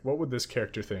themselves, like, what would this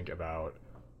character think about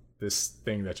this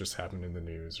thing that just happened in the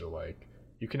news, or like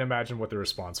you can imagine what the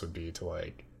response would be to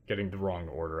like getting the wrong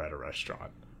order at a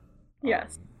restaurant.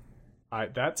 Yes.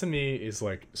 that to me is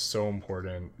like so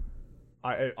important.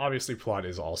 Obviously plot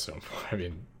is also important. I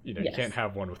mean, you know, you can't Yes.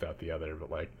 have one without the other, but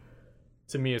like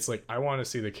to me it's like I want to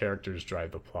see the characters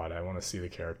drive the plot. I want to see the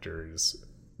characters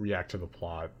react to the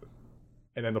plot.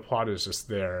 And then the plot is just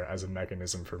there as a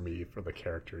mechanism for me for the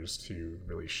characters to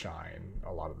really shine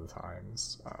a lot of the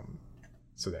times.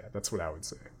 So yeah, that's what I would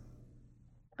say.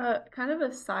 Kind of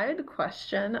a side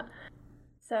question.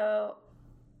 So,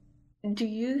 do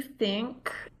you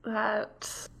think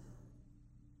that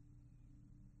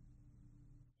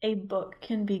a book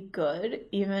can be good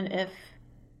even if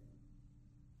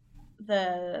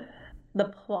the the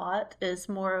plot is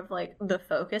more of like the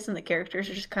focus and the characters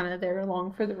are just kind of there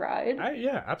along for the ride?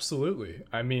 Yeah, absolutely.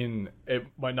 I mean, it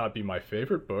might not be my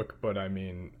favorite book, but I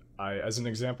mean, as an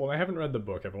example, and I haven't read the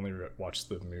book. I've only watched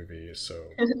the movie. So,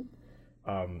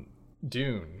 um,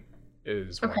 Dune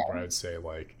is one where Okay. I'd say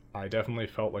like I definitely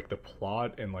felt like the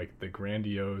plot and like the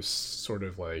grandiose sort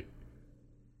of like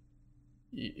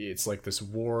it's like this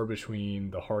war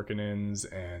between the Harkonnens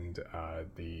and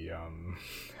the I'm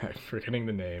forgetting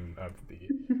the name of the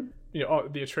the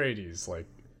Atreides. Like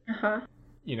Uh-huh.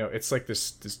 it's like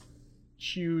this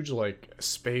huge like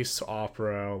space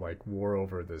opera, like war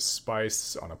over this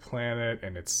spice on a planet,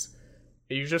 and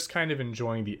you're just kind of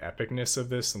enjoying the epicness of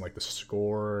this and like the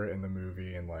score in the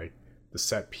movie and like the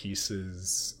set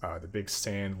pieces, the big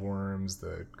sandworms,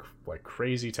 the like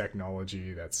crazy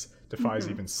technology that's defies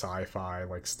Hmm. even sci-fi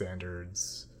like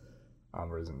standards.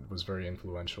 Was very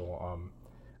influential.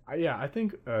 Yeah, I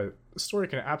think a story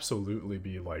can absolutely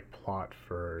be like plot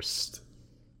first,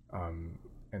 um,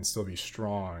 and still be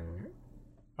strong,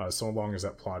 so long as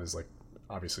that plot is like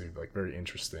obviously like very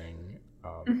interesting.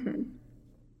 Hmm.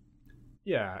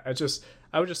 Yeah,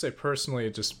 I would just say personally,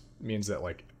 it just means that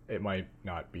like it might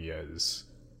not be as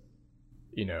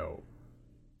you know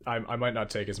I might not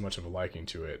take as much of a liking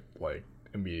to it like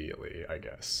immediately, I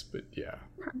guess. But yeah.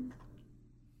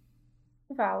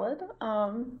 Valid.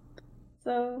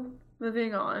 So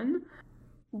moving on,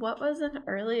 what was an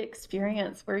early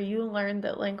experience where you learned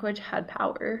that language had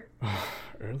power?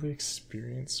 Early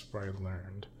experience where I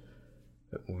learned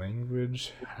that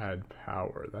language had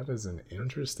power. That is an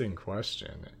interesting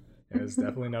question. It is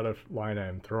definitely not a line I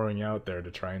am throwing out there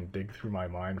to try and dig through my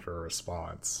mind for a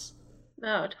response.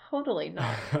 No, totally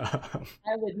not.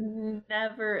 I would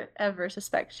never ever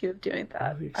suspect you of doing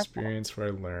that Early at all. experience where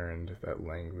I learned that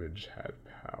language had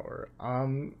power.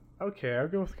 Okay, I'll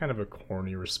go with kind of a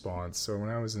corny response. So when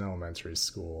I was in elementary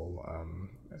school,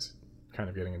 I was kind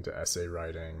of getting into essay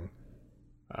writing,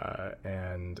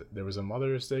 and there was a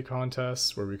Mother's Day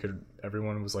contest where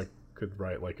everyone was like could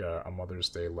write like a Mother's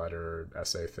Day letter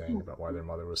essay thing about why their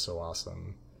mother was so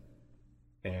awesome,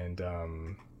 and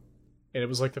it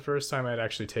was like the first time I'd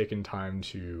actually taken time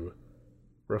to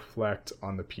reflect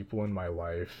on the people in my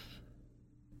life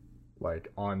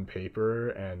like on paper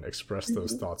and express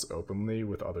those Mhm. thoughts openly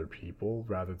with other people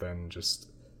rather than just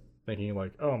thinking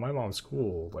like, oh, my mom's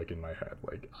cool, like in my head.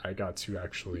 Like I got to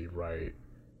actually write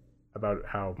about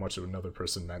how much another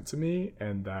person meant to me,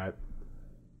 and that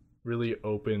really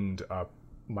opened up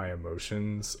my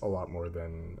emotions a lot more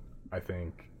than I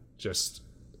think just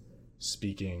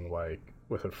speaking like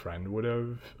with a friend would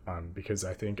have, because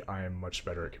I think I am much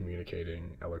better at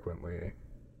communicating eloquently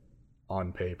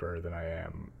on paper than I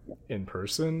am in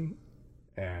person.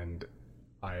 And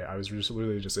I was just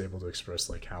really just able to express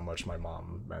like how much my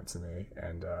mom meant to me,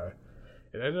 and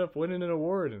it ended up winning an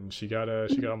award, and she got a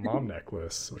mom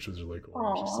necklace, which was really cool,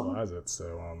 and she still Aw, has it.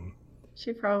 So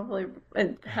she probably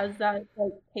and has that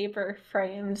like paper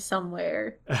framed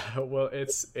somewhere. well,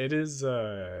 it is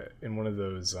in one of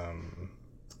those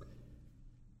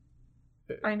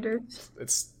Binders.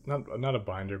 it's not a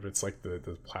binder, but it's like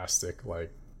the plastic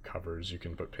like covers you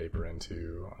can put paper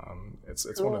into.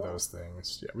 It's one of Cool. those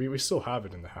things. Yeah, we still have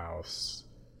it in the house.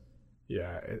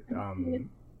 Yeah,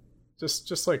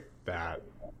 just like that,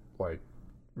 like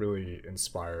really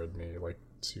inspired me, like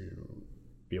to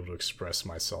be able to express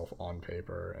myself on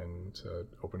paper and to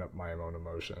open up my own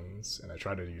emotions. And I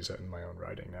try to use it in my own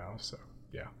writing now. So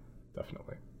yeah,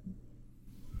 definitely.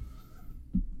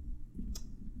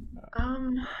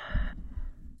 Um,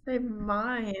 say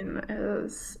mine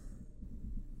is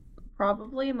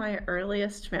probably my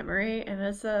earliest memory, and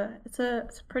it's a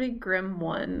pretty grim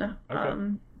one.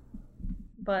 Okay.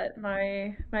 But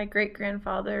my great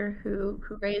grandfather who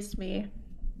raised me,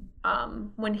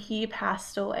 when he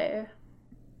passed away,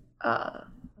 uh,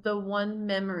 the one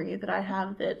memory that I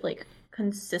have that like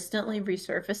consistently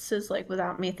resurfaces like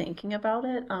without me thinking about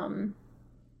it,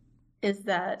 is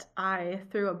that I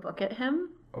threw a book at him,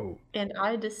 Oh. and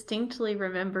I distinctly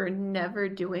remember never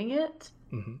doing it,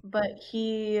 Hmm. but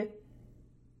he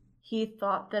he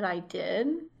thought that I did,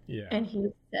 Yeah. and he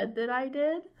said that I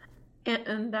did,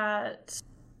 and that's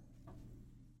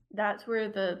where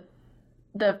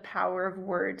the power of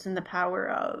words and the power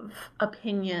of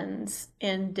opinions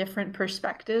and different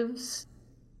perspectives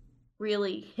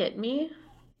really hit me,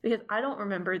 because I don't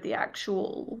remember the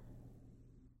actual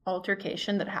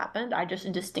altercation that happened. I just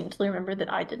distinctly remember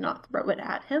that I did not throw it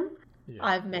at him. Yeah.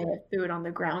 I may have threw it on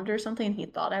the ground or something, and he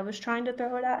thought I was trying to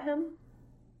throw it at him.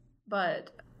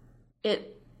 But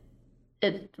it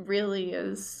really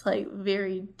is like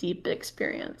very deep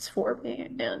experience for me,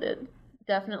 and it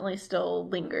definitely still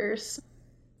lingers.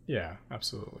 Yeah,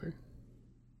 absolutely.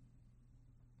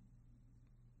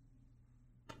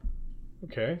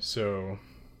 Okay, so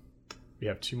we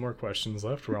have 2 more questions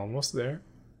left. We're almost there.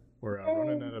 We're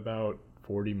running at about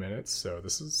 40 minutes, so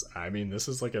this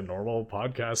is like a normal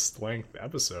podcast length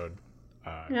episode.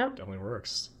 Yep. Definitely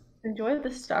works. Enjoy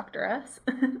this, Dr. S.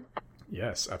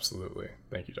 Yes, absolutely.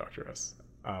 Thank you, Dr. S.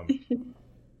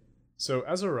 So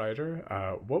as a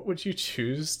writer, what would you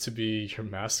choose to be your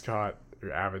mascot,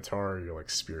 your avatar, your like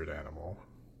spirit animal?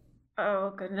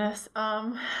 Oh goodness.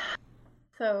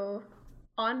 So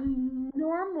on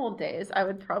normal days, I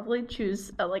would probably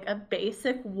choose a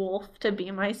basic wolf to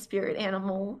be my spirit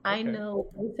animal. Okay. I know,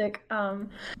 basic.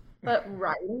 But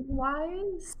writing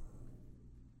wise,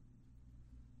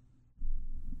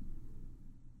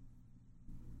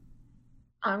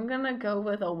 I'm gonna go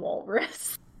with a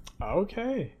walrus.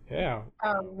 Okay, yeah.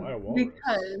 Why a walrus?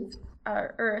 Because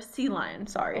or a sea lion.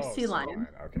 Sorry, Oh, sea lion.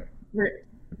 Okay.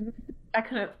 I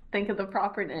couldn't think of the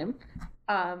proper name.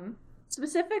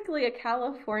 Specifically a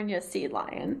California sea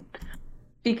lion,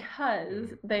 because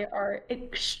they are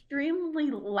extremely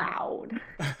loud.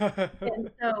 And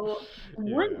so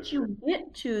once you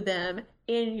get to them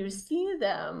and you see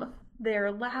them,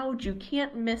 they're loud, you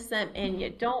can't miss them, and you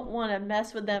don't want to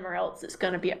mess with them or else it's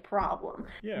going to be a problem.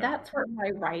 Yeah. That's what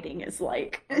my writing is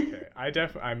like. Okay.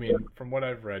 I mean, from what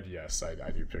I've read, yes,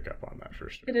 I do pick up on that for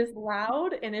sure. It is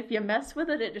loud, and if you mess with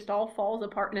it, it just all falls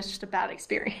apart and it's just a bad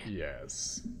experience.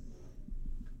 Yes.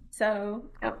 So,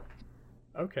 yep.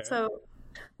 Okay. So,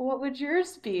 what would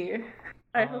yours be?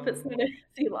 I hope it's not a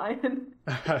sea lion.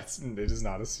 It is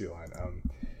not a sea lion.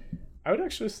 I would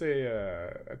actually say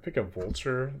I'd pick a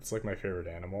vulture. It's like my favorite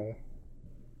animal.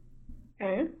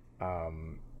 Okay.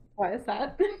 Why is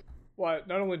that? Well,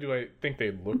 not only do I think they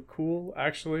look cool,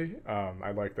 actually,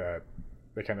 I like that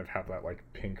they kind of have that like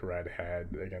pink red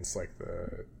head against like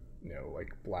the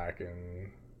like black and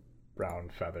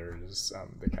brown feathers.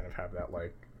 They kind of have that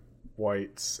like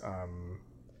white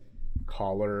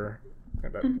collar,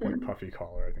 that like puffy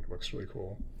collar. I think it looks really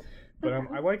cool. But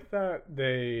I like that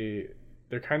they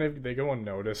go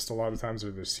unnoticed a lot of times,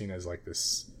 where they're seen as like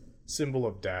this symbol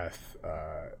of death.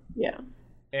 Yeah.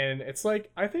 And it's like,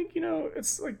 I think,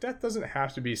 it's like death doesn't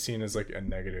have to be seen as like a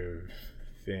negative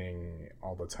thing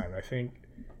all the time. I think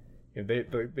they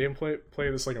play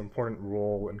this like important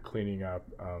role in cleaning up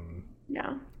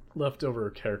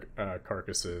leftover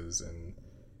carcasses and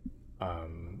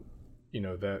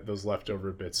those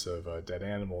leftover bits of a dead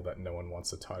animal that no one wants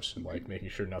to touch, and like making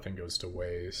sure nothing goes to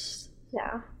waste.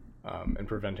 Yeah. And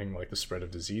preventing like the spread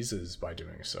of diseases by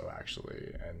doing so,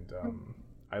 actually. And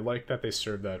I like that they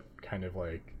serve that kind of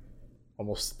like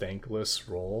almost thankless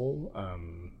role,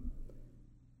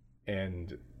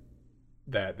 and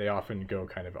that they often go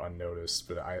kind of unnoticed.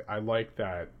 But I like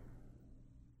that.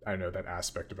 I know that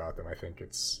aspect about them. I think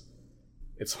it's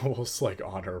almost like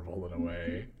honorable in a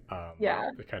way.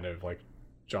 The kind of like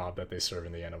job that they serve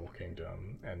in the animal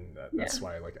kingdom, and that's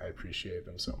why like I appreciate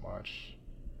them so much.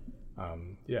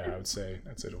 I'd say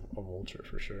a vulture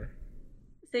for sure.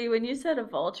 See, when you said a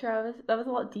vulture, that was a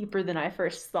lot deeper than I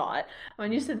first thought.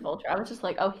 When you said vulture, I was just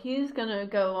like, oh, he's gonna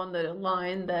go on the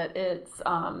line that it's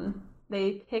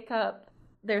they pick up,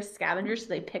 they're scavengers, so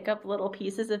they pick up little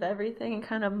pieces of everything and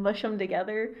kind of mush them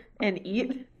together and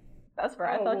eat. That's where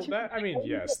I thought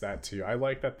yes, that too. I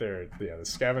like that the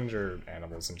scavenger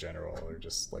animals in general are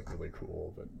just like really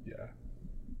cool, but yeah.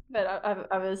 But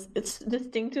it's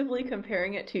distinctively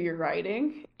comparing it to your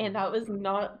writing, and that was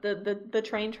not the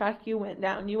train track you went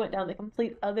down. You went down the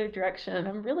complete other direction, and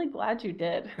I'm really glad you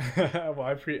did. Well,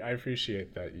 I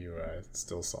appreciate that you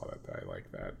still saw that. I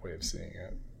like that way of seeing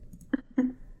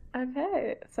it.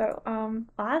 Okay, so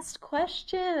last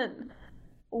question.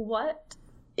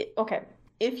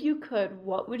 If you could,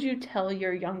 what would you tell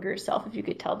your younger self if you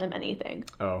could tell them anything?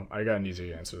 Oh, I got an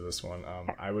easy answer to this one.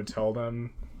 I would tell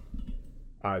them,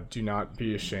 do not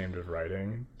be ashamed of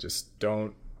writing. Just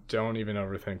don't even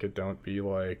overthink it. Don't be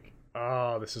like,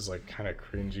 oh, this is like kind of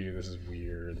cringy, this is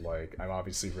weird, like I'm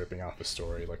obviously ripping off a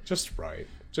story. Like just write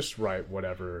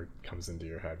whatever comes into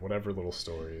your head, whatever little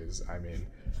stories. I mean,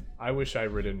 I wish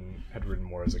had written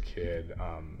more as a kid,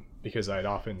 because I'd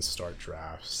often start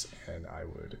drafts and I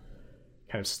would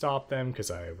kind of stop them because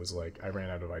I was like, I ran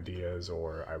out of ideas,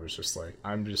 or I was just like,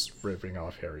 I'm just ripping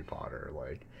off Harry Potter.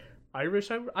 Like I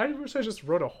wish I just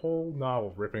wrote a whole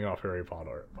novel ripping off Harry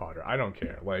Potter. I don't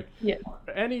care. Like, Yeah.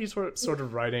 any sort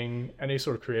of writing, any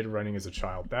sort of creative writing as a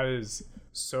child, that is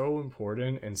so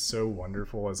important and so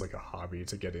wonderful as like a hobby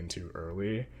to get into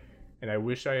early. And I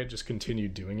wish I had just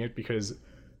continued doing it, because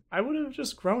I would have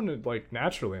just grown it like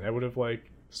naturally, and I would have like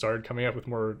started coming up with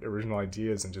more original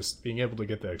ideas, and just being able to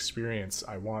get that experience.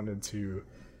 I'd want to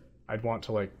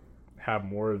like have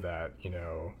more of that, you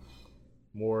know,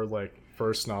 more like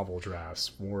first novel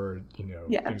drafts, more, you know,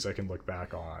 things I can look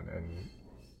back on and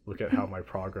look at how my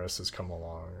progress has come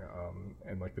along,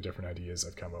 and like the different ideas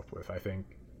I've come up with. I think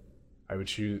I would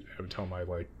tell my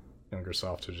like younger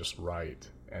self to just write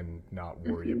and not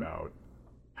worry about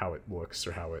how it looks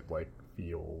or how it like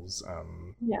feels.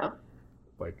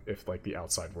 Like if like the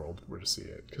outside world were to see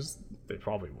it, because they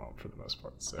probably won't for the most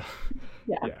part. So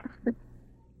yeah.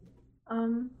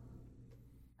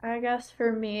 I guess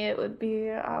for me it would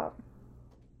be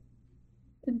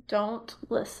don't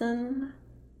listen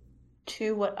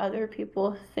to what other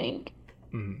people think.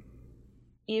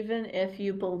 Even if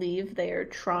you believe they are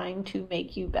trying to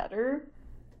make you better.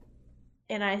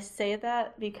 And I say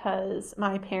that because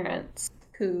my parents,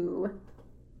 who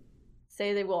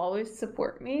say they will always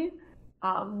support me,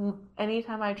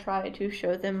 anytime I try to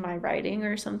show them my writing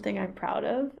or something I'm proud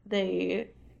of, they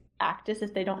act as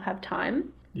if they don't have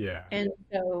time. Yeah. And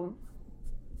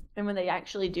when they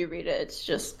actually do read it,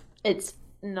 it's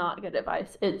not good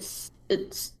advice.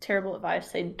 It's terrible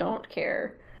advice. They don't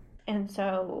care. And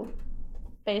so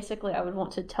basically I would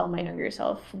want to tell my younger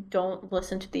self, don't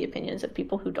listen to the opinions of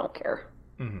people who don't care.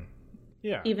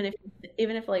 Yeah. Even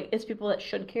if like it's people that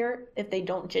should care, if they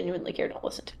don't genuinely care, don't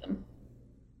listen to them.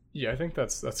 Yeah, I think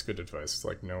that's good advice. It's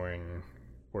like knowing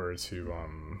where to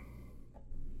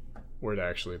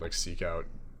actually like seek out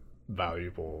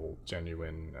valuable,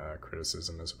 genuine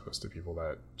criticism, as opposed to people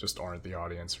that just aren't the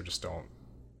audience, or just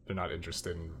they're not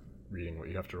interested in reading what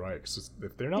you have to write. Because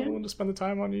if they're not willing to spend the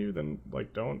time on you, then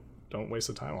like don't waste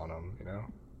the time on them, you know?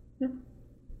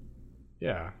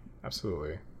 Yeah,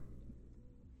 absolutely.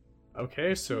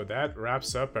 Okay, so that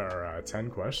wraps up our 10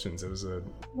 questions. It was a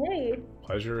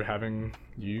pleasure having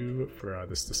you for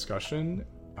this discussion.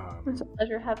 It's a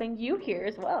pleasure having you here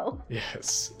as well.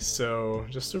 Yes. So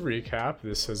just to recap,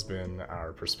 this has been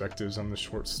our Perspectives on the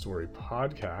Short Story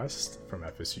podcast from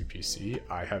FSUPC.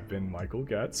 I have been Michael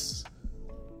Getz.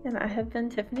 And I have been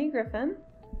Tiffany Griffin.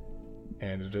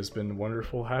 And it has been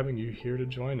wonderful having you here to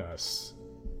join us.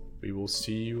 We will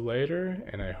see you later,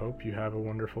 and I hope you have a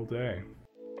wonderful day.